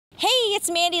it's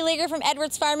Mandy from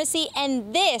Edwards Pharmacy,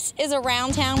 and this is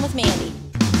Around Town with Mandy.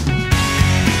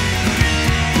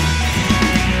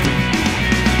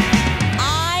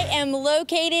 I am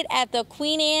located at the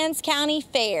Queen Anne's County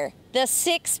Fair, the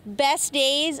 6 best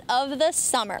days of the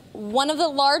summer. One of the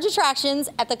large attractions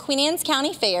at the Queen Anne's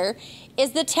County Fair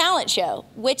is the talent show,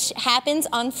 which happens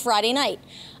on Friday night.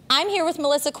 I'm here with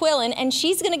Melissa Quillen, and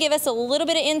she's going to give us a little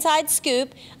bit of inside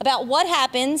scoop about what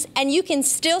happens, and you can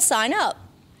still sign up.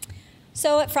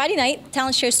 So at Friday night, the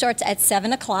talent show starts at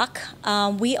 7 o'clock.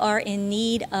 We are in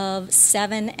need of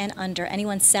 7 and under.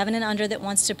 Anyone 7 and under that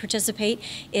wants to participate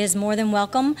is more than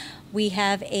welcome. We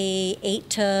have a 8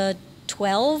 to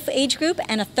 12 age group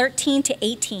and a 13 to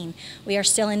 18. We are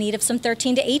still in need of some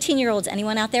 13 to 18-year-olds.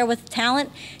 Anyone out there with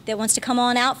talent that wants to come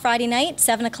on out Friday night,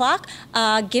 7 o'clock,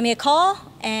 give me a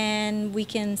call and we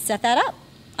can set that up.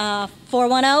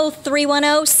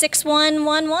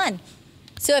 410-310-6111.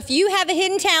 So if you have a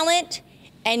hidden talent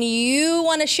and you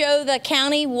want to show the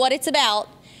county what it's about,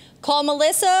 call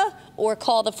Melissa or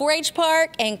call the 4-H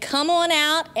park and come on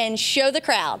out and show the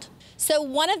crowd. So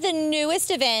one of the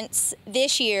newest events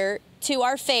this year to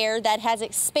our fair that has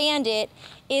expanded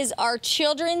is our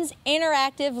Children's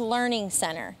Interactive Learning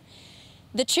Center.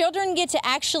 The children get to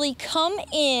actually come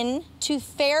in to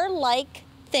fair-like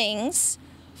things,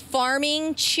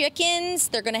 farming, chickens,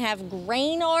 they're going to have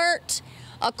grain art,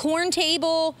 a corn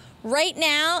table. Right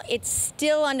now, it's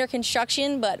still under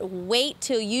construction, but wait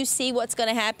till you see what's going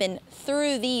to happen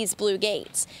through these blue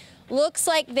gates. Looks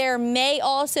like there may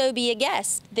also be a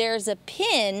guest. There's a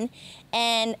pin,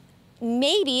 and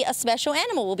maybe a special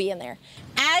animal will be in there.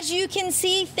 As you can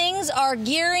see, things are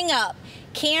gearing up.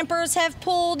 Campers have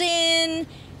pulled in,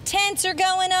 tents are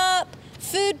going up,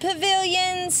 food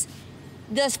pavilions.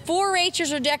 The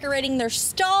 4-H'ers are decorating their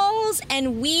stalls,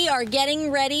 and we are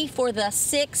getting ready for the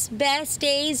 6 best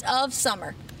days of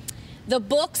summer. The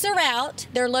books are out.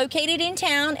 They're located in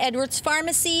town, Edwards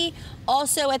Pharmacy,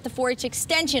 also at the 4-H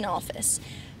Extension office.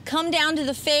 Come down to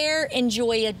the fair,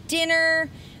 enjoy a dinner,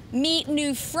 meet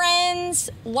new friends,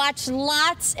 watch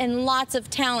lots and lots of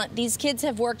talent. These kids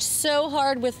have worked so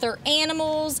hard with their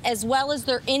animals as well as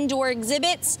their indoor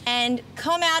exhibits, and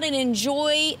come out and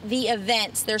enjoy the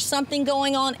events. There's something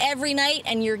going on every night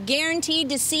and you're guaranteed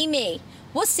to see me.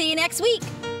 We'll see you next week.